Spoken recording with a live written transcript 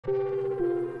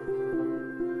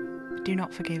Do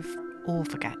not forgive or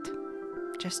forget.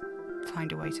 Just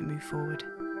find a way to move forward.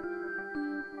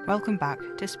 Welcome back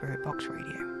to Spirit Box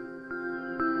Radio.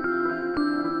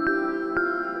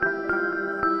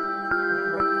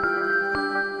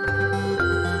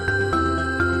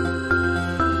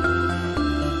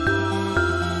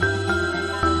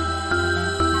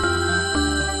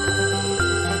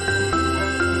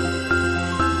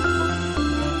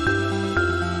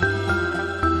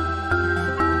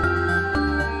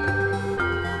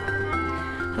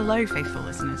 Hello, faithful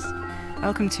listeners.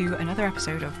 Welcome to another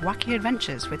episode of Wacky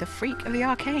Adventures with a Freak of the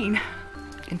Arcane.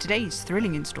 In today's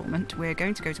thrilling instalment, we're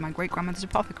going to go to my great-grandmother's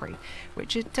apothecary,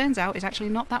 which it turns out is actually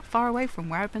not that far away from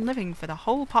where I've been living for the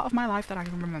whole part of my life that I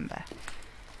can remember.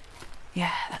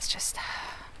 Yeah,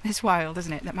 it's wild,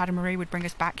 isn't it, that Madame Marie would bring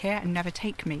us back here and never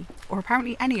take me, or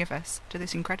apparently any of us, to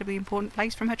this incredibly important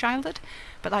place from her childhood.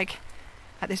 But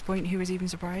at this point, who was even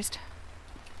surprised?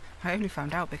 I only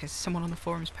found out because someone on the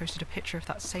forums posted a picture of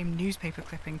that same newspaper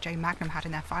clipping Jane Magnum had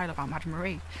in their file about Madame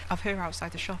Marie, of her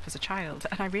outside the shop as a child,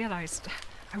 and I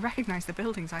recognised the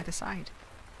buildings either side.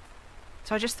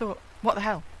 So I just thought, what the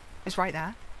hell? It's right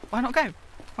there. Why not go?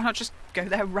 Why not just go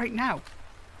there right now?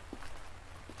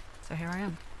 So here I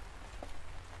am.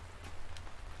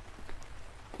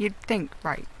 You'd think,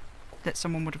 right, that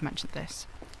someone would have mentioned this.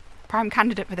 Prime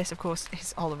candidate for this, of course,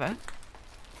 is Oliver.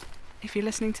 If you're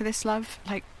listening to this, love,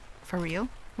 for real?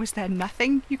 Was there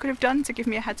nothing you could have done to give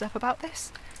me a heads up about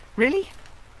this? Really?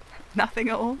 Nothing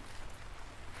at all?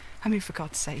 I mean, for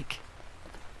God's sake.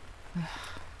 Ugh.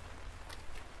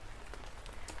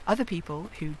 Other people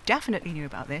who definitely knew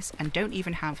about this and don't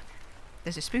even have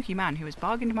 "there's a spooky man who has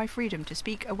bargained my freedom to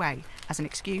speak away" as an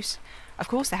excuse. Of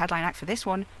course, the headline act for this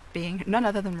one being none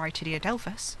other than Rytidia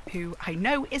Delphus, who I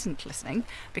know isn't listening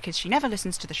because she never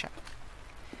listens to the show.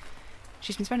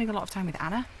 She's been spending a lot of time with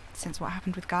Anna since what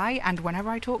happened with Guy, and whenever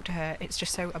I talk to her, it's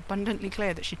just so abundantly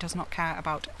clear that she does not care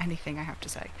about anything I have to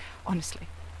say, honestly.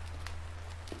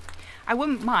 I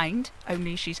wouldn't mind,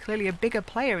 only she's clearly a bigger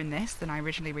player in this than I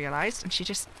originally realised, and she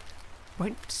just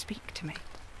won't speak to me.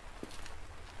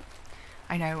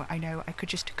 I know, I could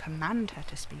just command her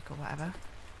to speak or whatever.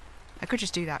 I could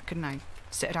just do that, couldn't I?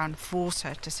 Sit her down, force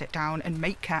her to sit down, and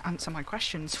make her answer my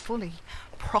questions fully,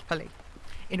 properly,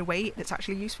 in a way that's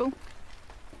actually useful.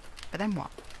 But then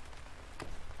what?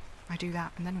 I do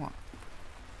that, and then what?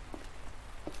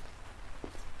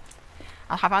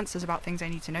 I'll have answers about things I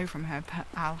need to know from her, but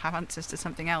I'll have answers to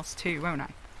something else too, won't I?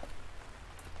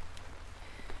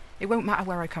 It won't matter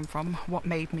where I come from, what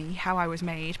made me, how I was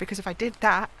made, because if I did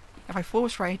that, if I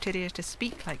forced Rytidia to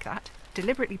speak like that,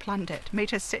 deliberately planned it,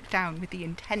 made her sit down with the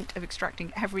intent of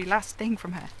extracting every last thing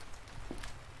from her,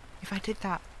 if I did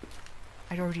that,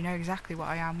 I'd already know exactly what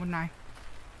I am, wouldn't I?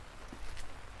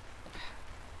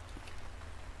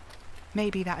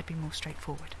 Maybe that'd be more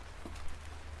straightforward.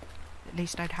 At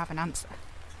least I'd have an answer.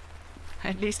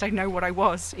 At least I'd know what I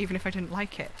was, even if I didn't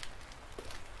like it.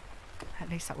 At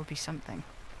least that would be something.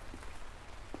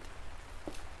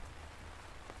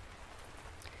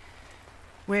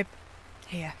 We're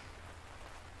here.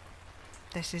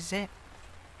 This is it.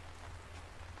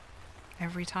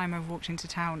 Every time I've walked into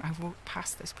town, I've walked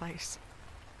past this place.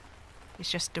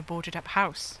 It's just a boarded up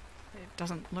house. It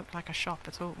doesn't look like a shop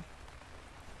at all.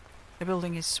 The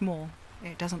building is small.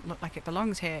 It doesn't look like it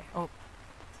belongs here. Oh,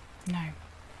 no.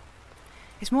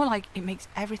 It's more like it makes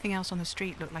everything else on the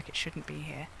street look like it shouldn't be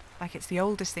here. Like it's the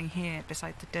oldest thing here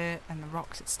beside the dirt and the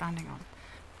rocks it's standing on.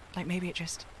 Like maybe it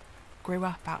just grew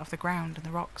up out of the ground and the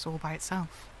rocks all by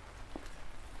itself.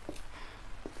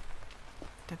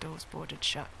 The door's boarded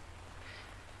shut.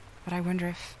 But I wonder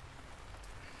if...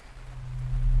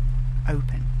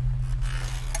 Open.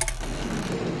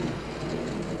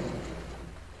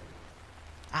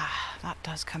 Ah, that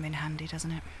does come in handy,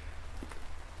 doesn't it?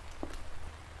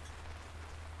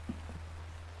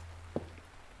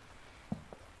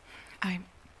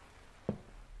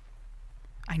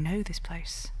 I know this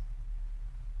place.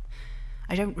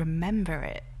 I don't remember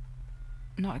it.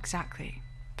 Not exactly,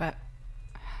 but...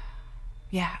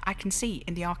 Yeah, I can see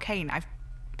in the arcane I've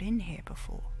been here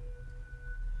before.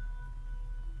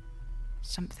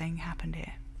 Something happened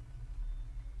here.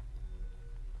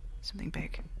 Something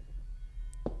big.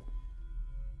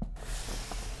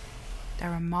 There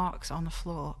are marks on the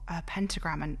floor, a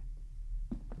pentagram and...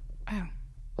 Oh.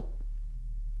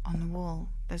 On the wall,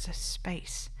 there's a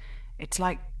space. It's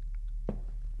like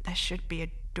there should be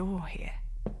a door here.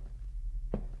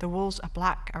 The walls are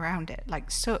black around it,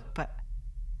 like soot, but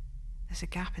there's a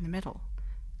gap in the middle.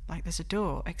 Like there's a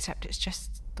door, except it's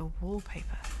just the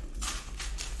wallpaper.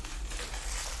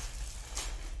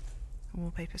 The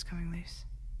wallpaper's coming loose.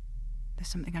 There's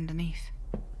something underneath.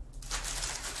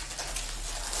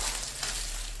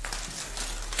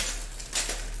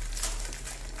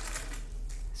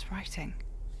 writing.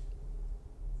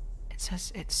 It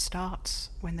says it starts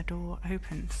when the door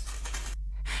opens.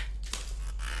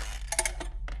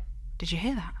 Did you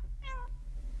hear that?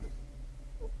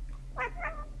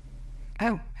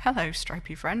 Oh, hello,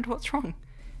 stripy friend. What's wrong?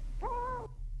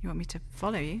 You want me to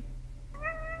follow you?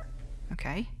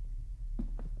 Okay.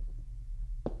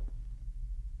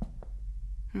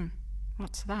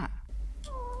 What's that?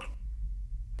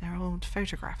 They're old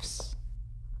photographs.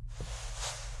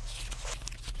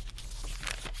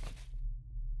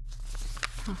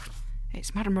 Huh.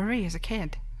 It's Madame Marie as a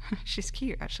kid. She's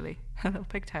cute, actually. Her little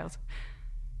pigtails.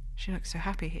 She looks so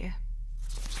happy here.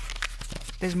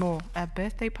 There's more. A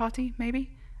birthday party,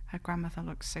 maybe? Her grandmother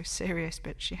looks so serious,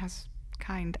 but she has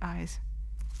kind eyes.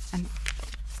 And...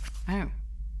 oh,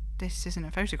 this isn't a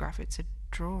photograph, it's a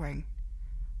drawing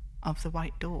of the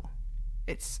white door.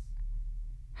 It's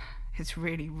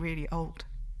really, really old.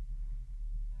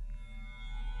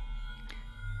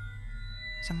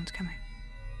 Someone's coming.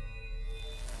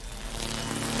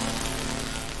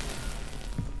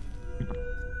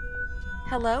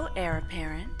 Hello, heir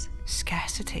apparent.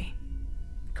 Scarcity.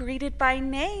 Greeted by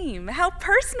name. How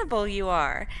personable you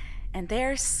are. And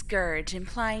there's Scourge,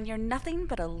 implying you're nothing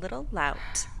but a little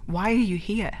lout. Why are you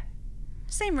here?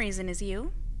 Same reason as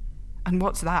you. And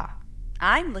what's that?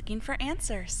 I'm looking for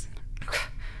answers.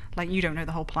 Like you don't know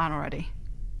the whole plan already.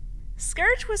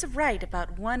 Scourge was right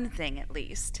about one thing, at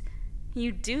least.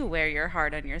 You do wear your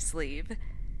heart on your sleeve.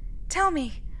 Tell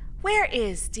me, where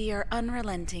is dear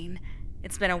Unrelenting?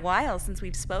 It's been a while since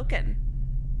we've spoken.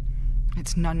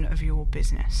 It's none of your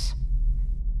business.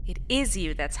 It is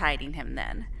you that's hiding him,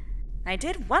 then. I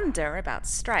did wonder about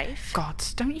Strife.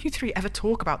 Gods, don't you three ever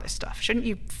talk about this stuff? Shouldn't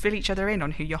you fill each other in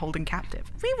on who you're holding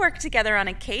captive? We work together on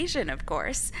occasion, of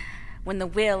course, when the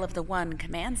will of the one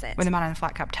commands it. When the man in the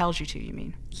flat cap tells you to, you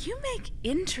mean? You make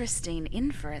interesting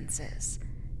inferences,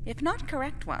 if not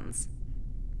correct ones.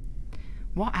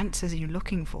 What answers are you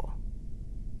looking for?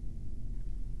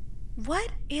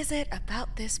 What is it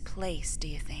about this place, do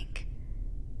you think?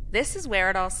 This is where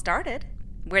it all started,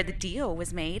 where the deal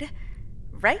was made.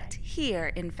 Right here,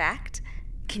 in fact.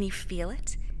 Can you feel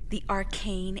it? The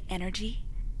arcane energy?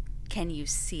 Can you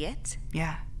see it?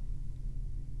 Yeah.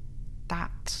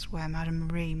 That's where Madame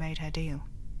Marie made her deal.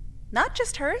 Not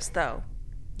just hers, though.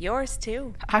 Yours,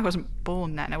 too. I wasn't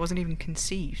born then. I wasn't even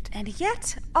conceived. And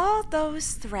yet, all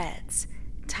those threads,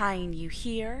 tying you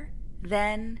here,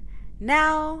 then,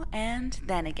 now, and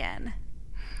then again.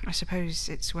 I suppose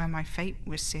it's where my fate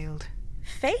was sealed.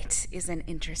 Fate is an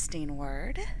interesting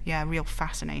word. Yeah, real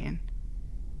fascinating.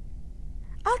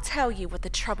 I'll tell you what the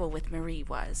trouble with Marie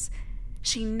was.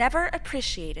 She never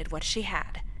appreciated what she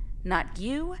had. Not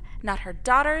you, not her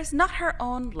daughters, not her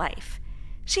own life.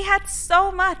 She had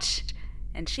so much,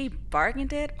 and she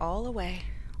bargained it all away.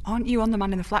 Aren't you on the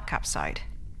man in the flat cap side?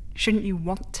 Shouldn't you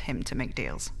want him to make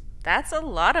deals? That's a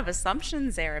lot of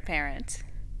assumptions, heir apparent.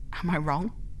 Am I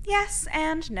wrong? Yes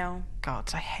and no.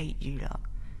 Gods, I hate you lot.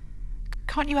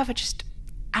 Can't you ever just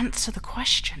answer the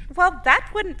question? Well,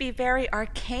 that wouldn't be very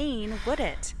arcane, would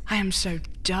it? I am so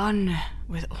done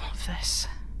with all of this.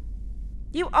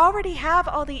 You already have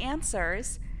all the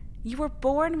answers. You were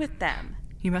born with them.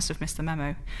 You must have missed the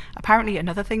memo. Apparently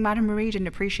another thing Madame Marie didn't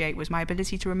appreciate was my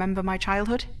ability to remember my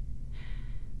childhood.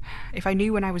 If I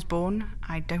knew when I was born,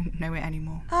 I don't know it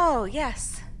anymore. Oh,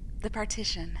 yes. The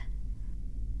partition.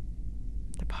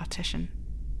 The partition.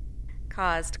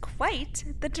 Caused quite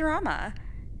the drama.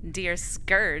 Dear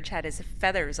Scourge had his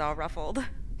feathers all ruffled.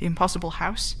 The impossible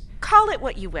house? Call it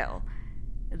what you will.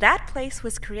 That place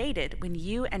was created when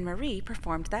you and Marie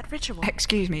performed that ritual.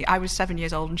 Excuse me, I was 7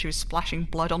 years old and she was splashing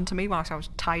blood onto me whilst I was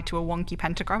tied to a wonky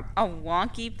pentagram. A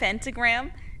wonky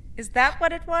pentagram? Is that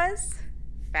what it was?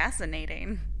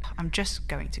 Fascinating. I'm just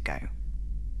going to go.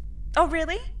 Oh,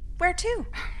 really? Where to?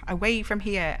 Away from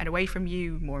here and away from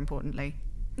you, more importantly.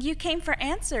 You came for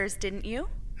answers, didn't you?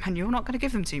 And you're not going to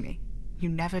give them to me. You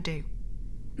never do.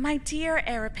 My dear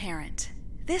heir apparent,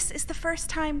 this is the first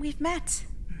time we've met.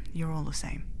 You're all the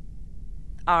same.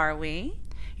 Are we?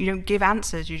 You don't give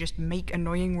answers, you just make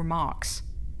annoying remarks.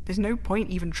 There's no point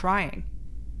even trying.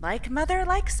 Like mother,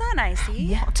 like son, I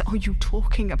see. What are you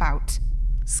talking about?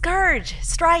 Scourge,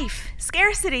 strife,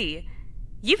 scarcity.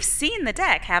 You've seen the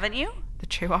deck, haven't you? The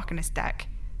True Arcanist deck.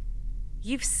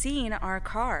 You've seen our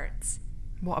cards.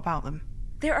 What about them?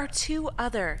 There are 2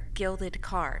 other gilded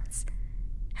cards.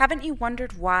 Haven't you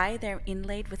wondered why they're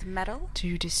inlaid with metal?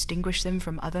 To distinguish them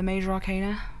from other major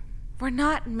arcana? We're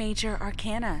not major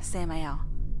arcana, Samael.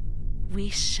 We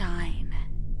shine.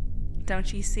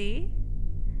 Don't you see?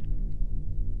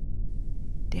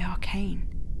 The arcane.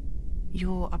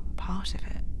 You're a part of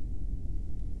it.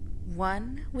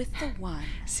 One with the one.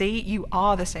 See, you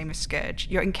are the same as Scourge.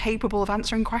 You're incapable of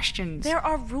answering questions. There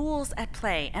are rules at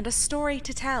play and a story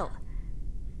to tell.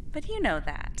 But you know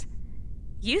that.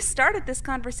 You started this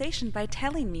conversation by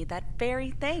telling me that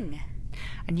very thing.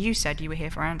 And you said you were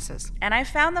here for answers. And I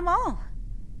found them all.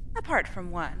 Apart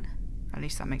from one. At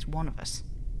least that makes one of us.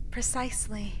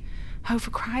 Precisely. Oh,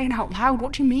 for crying out loud,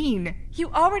 what do you mean?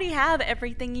 You already have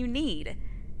everything you need.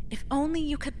 If only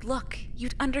you could look,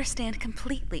 you'd understand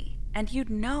completely, and you'd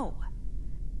know.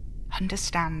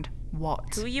 Understand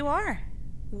what? Who you are.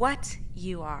 What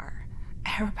you are.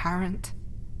 Heir apparent.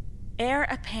 Heir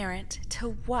apparent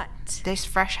to what? This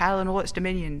fresh hell and all its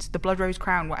dominions, the blood rose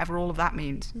crown, whatever all of that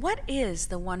means. What is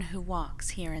the one who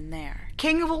walks here and there?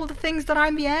 King of all the things that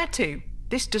I'm the heir to.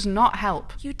 This does not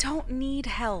help. You don't need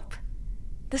help.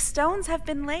 The stones have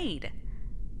been laid.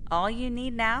 All you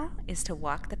need now is to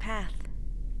walk the path.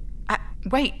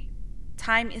 Wait.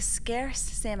 Time is scarce,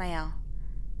 Samael.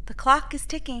 The clock is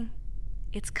ticking.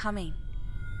 It's coming.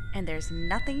 And there's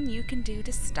nothing you can do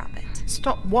to stop it.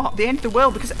 Stop what? The end of the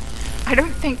world? Because I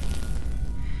don't think...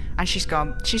 And she's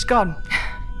gone. She's gone.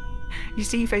 You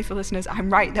see, faithful listeners, I'm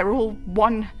right. They're all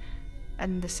one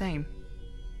and the same.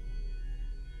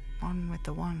 One with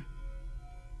the one.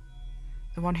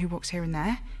 The one who walks here and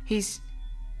there. He's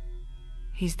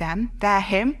them. They're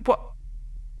him. What?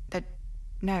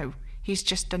 No. He's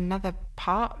just another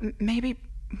part. Maybe...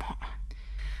 What?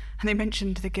 And they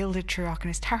mentioned the Gilded True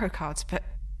Arcanist tarot cards, but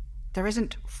there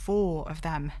isn't 4 of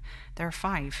them. There are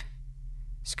 5.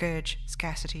 Scourge,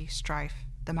 Scarcity, Strife,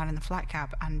 the man in the flat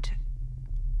cap, and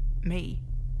me.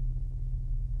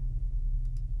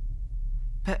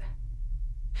 But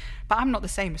I'm not the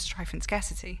same as Strife and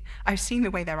Scarcity. I've seen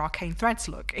the way their arcane threads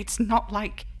look. It's not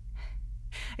like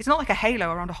a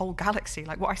halo around a whole galaxy,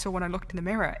 like what I saw when I looked in the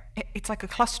mirror. It's like a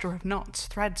cluster of knots,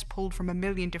 threads pulled from a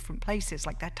million different places,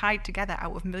 like they're tied together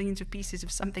out of millions of pieces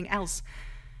of something else,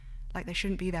 like they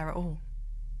shouldn't be there at all.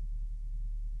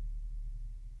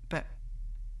 But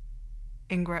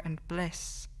Ingra and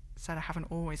Bliss said I haven't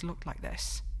always looked like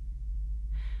this.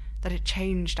 That it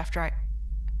changed after I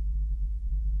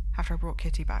brought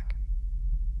Kitty back.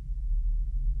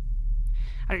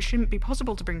 And it shouldn't be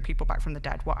possible to bring people back from the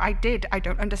dead. What I did, I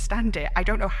don't understand it. I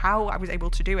don't know how I was able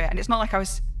to do it. And it's not like I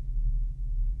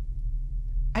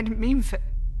didn't mean for...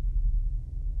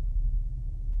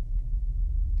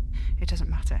 It doesn't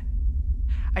matter.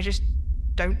 I just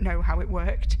don't know how it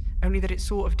worked. Only that it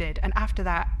sort of did. And after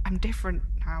that, I'm different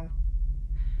now.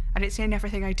 And it's in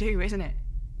everything I do, isn't it?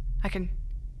 I can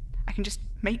just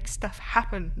make stuff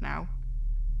happen now.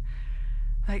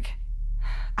 Like,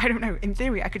 I don't know, in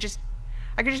theory, I could just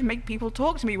make people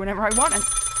talk to me whenever I want. And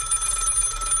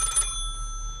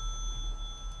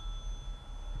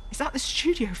is that the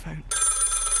studio phone?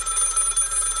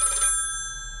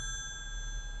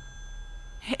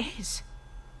 It is.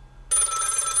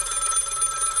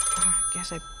 I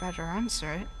guess I better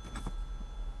answer it.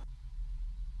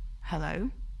 Hello?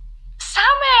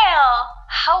 Samuel!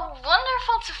 How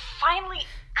wonderful to finally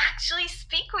actually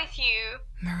speak with you.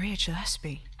 Maria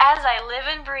Gillespie. As I live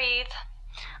and breathe.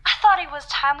 I thought it was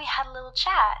time we had a little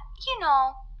chat. You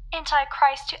know,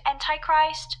 Antichrist to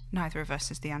Antichrist. Neither of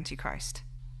us is the Antichrist.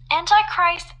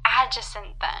 Antichrist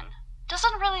adjacent, then.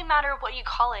 Doesn't really matter what you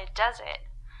call it, does it?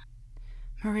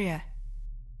 Maria,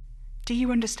 do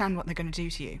you understand what they're going to do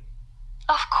to you?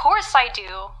 Of course I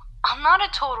do. I'm not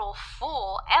a total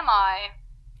fool, am I?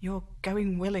 You're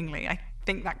going willingly. I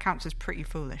think that counts as pretty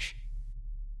foolish.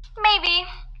 Maybe.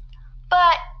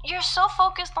 But you're so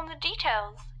focused on the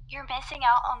details. You're missing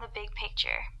out on the big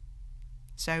picture.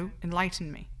 So,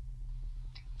 enlighten me.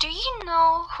 Do you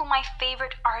know who my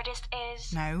favorite artist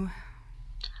is? No.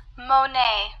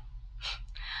 Monet.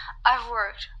 I've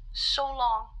worked so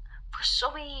long, for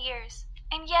so many years,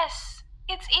 and yes,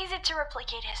 it's easy to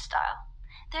replicate his style.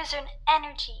 There's an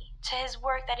energy to his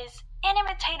work that is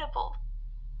inimitatable.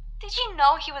 Did you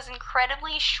know he was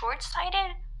incredibly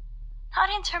short-sighted? Not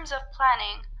in terms of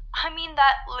planning, I mean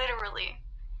that literally.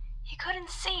 He couldn't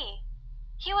see.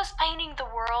 He was painting the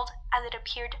world as it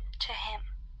appeared to him.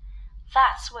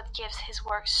 That's what gives his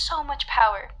work so much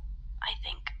power, I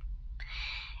think.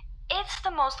 It's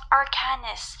the most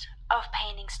arcanist of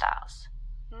painting styles.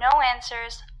 No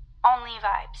answers, only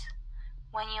vibes.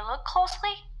 When you look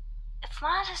closely, it's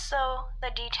not as though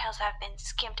the details have been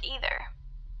skimmed either.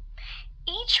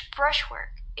 Each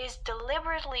brushwork is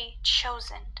deliberately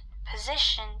chosen,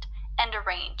 positioned, and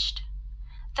arranged.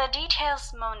 The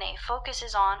details Monet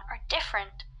focuses on are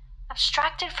different,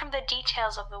 abstracted from the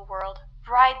details of the world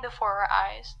right before our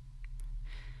eyes.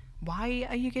 Why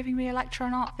are you giving me a lecture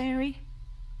on art theory?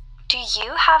 Do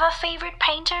you have a favorite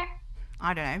painter?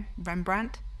 I don't know,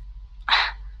 Rembrandt?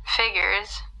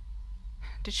 Figures.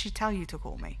 Did she tell you to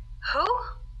call me? Who?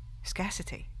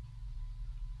 Scarcity.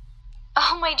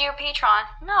 Oh, my dear patron.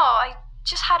 No, I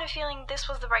just had a feeling this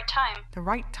was the right time. The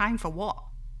right time for what?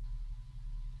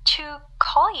 To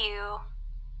call you.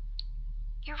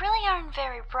 You really aren't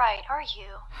very bright, are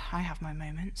you? I have my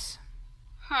moments.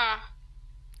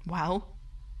 Well,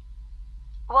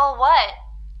 Well, what?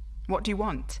 what do you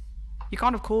want? You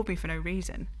can't have called me for no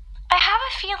reason. I have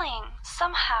a feeling,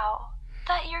 somehow,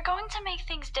 that you're going to make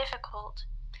things difficult.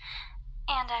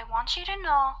 And I want you to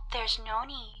know there's no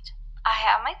need. I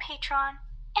have my patron,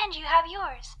 and you have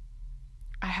yours.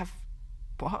 I have...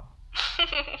 what?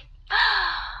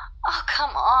 Oh,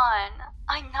 come on.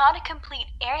 I'm not a complete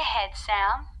airhead,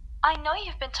 Sam. I know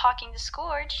you've been talking to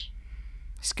Scourge.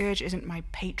 Scourge isn't my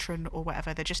patron or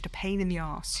whatever, they're just a pain in the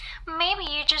arse. Maybe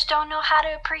you just don't know how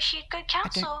to appreciate good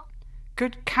counsel.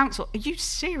 Good counsel? Are you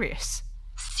serious?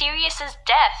 Serious as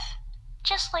death.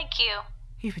 Just like you.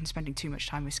 You've been spending too much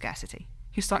time with Scarcity.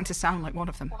 You're starting to sound like one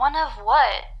of them. One of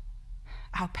what?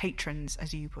 Our patrons,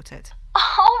 as you put it.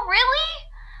 Oh, really?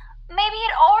 Maybe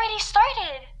it already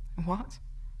started. What?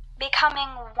 Becoming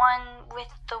one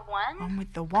with the one? One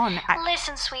with the one?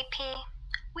 Listen, Sweet Pea.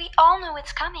 We all know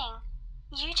it's coming.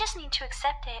 You just need to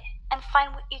accept it and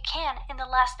find what you can in the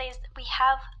last days that we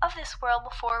have of this world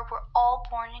before we're all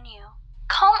born anew.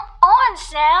 Come on,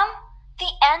 Sam!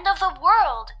 The end of the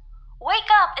world! Wake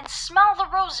up and smell the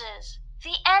roses!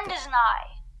 The end is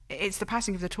nigh. It's the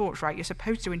passing of the torch, right? You're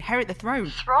supposed to inherit the throne.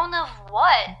 Throne of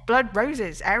what? Blood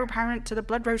roses, heir apparent to the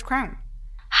blood rose crown.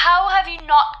 How have you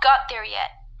not got there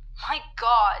yet? My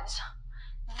gods.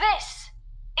 This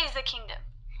is the kingdom.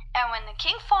 And when the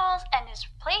king falls and is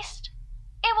replaced,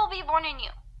 it will be born anew.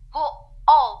 We'll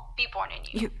all be born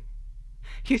anew.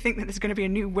 You think that there's going to be a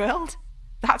new world?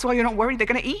 That's why you're not worried they're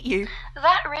going to eat you?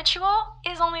 That ritual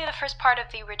is only the first part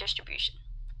of the redistribution.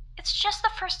 It's just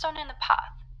the first stone in the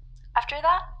path. After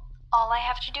that, all I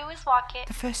have to do is walk it.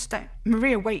 The first stone?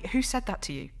 Maria, wait, who said that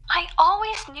to you? I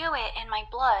always knew it in my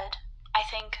blood, I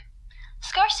think.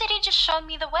 Scarcity just showed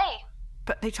me the way.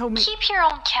 But they told me... Keep your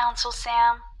own counsel,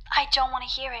 Sam. I don't want to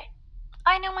hear it.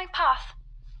 I know my path.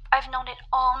 I've known it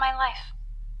all my life.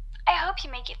 I hope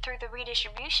you make it through the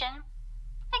redistribution.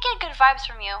 I get good vibes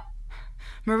from you.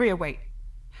 Maria, wait.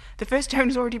 The first stone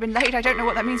has already been laid. I don't know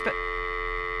what that means, but...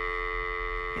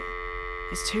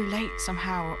 It's too late,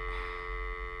 somehow.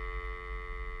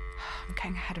 I'm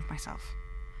getting ahead of myself.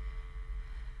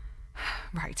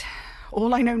 Right.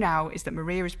 All I know now is that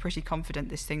Maria is pretty confident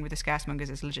this thing with the scaremongers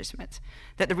is legitimate.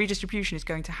 That the redistribution is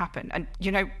going to happen. And,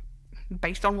 you know,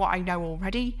 based on what I know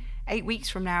already, 8 weeks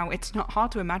from now, it's not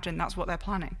hard to imagine that's what they're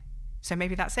planning. So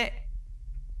maybe that's it.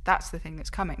 That's the thing that's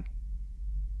coming.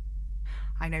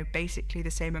 I know basically the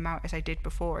same amount as I did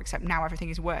before, except now everything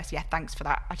is worse. Yeah, thanks for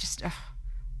that. I just...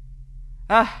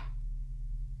 I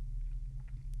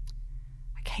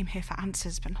came here for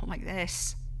answers, but not like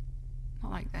this.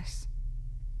 Not like this.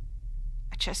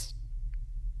 I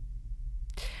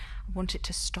want it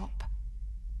to stop.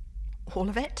 All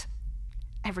of it.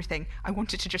 Everything. I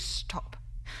want it to just stop.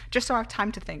 Just so I have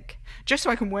time to think. Just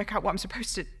so I can work out what I'm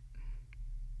supposed to...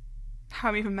 How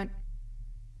I'm even meant...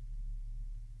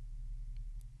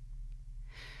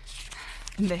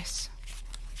 And this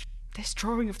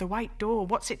drawing of the white door,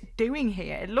 what's it doing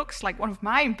here? It looks like one of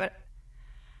mine, but...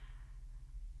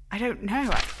 I don't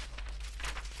know.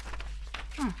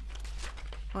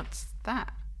 What's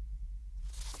that?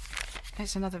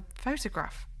 It's another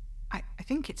photograph. I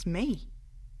think it's me.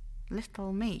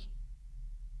 Little me.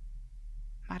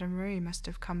 Madame Marie must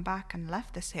have come back and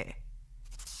left this here.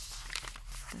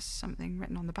 There's something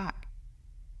written on the back.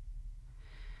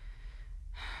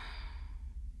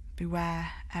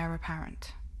 Beware, heir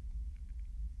apparent.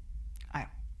 Oh.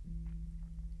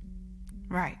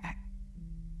 Right.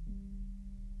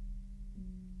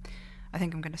 I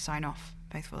think I'm going to sign off,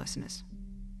 faithful listeners.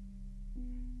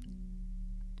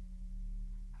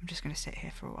 I'm just going to sit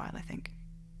here for a while, I think.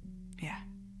 Yeah.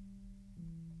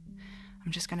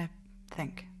 I'm just going to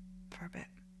think for a bit.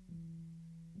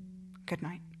 Good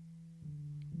night.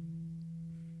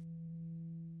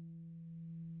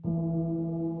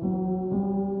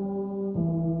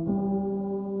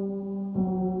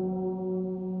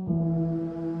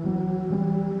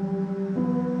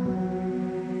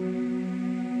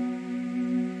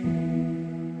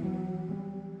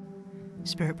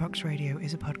 Spirit Box Radio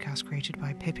is a podcast created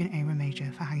by Pippin Amer Major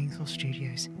for Hanging Soul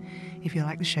Studios. If you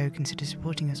like the show, consider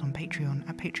supporting us on Patreon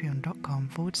at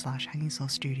patreon.com/Hanging Soul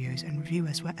Studios and review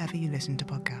us wherever you listen to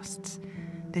podcasts.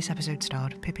 This episode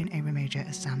starred Pippin Amer Major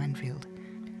as Sam Enfield,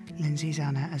 Lindsay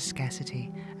Zana as Scarcity,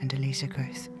 and Elisa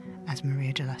Kuth as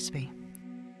Maria Gillespie.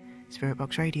 Spirit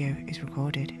Box Radio is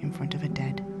recorded in front of a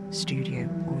dead studio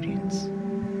audience.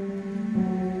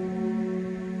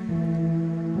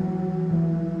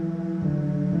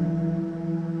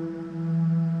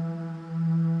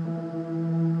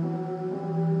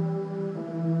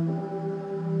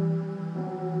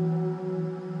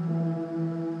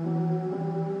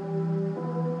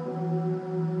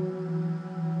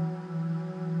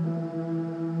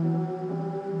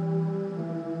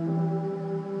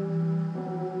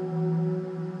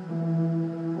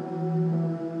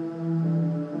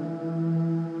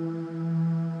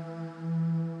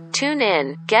 Tune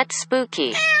in, get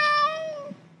spooky.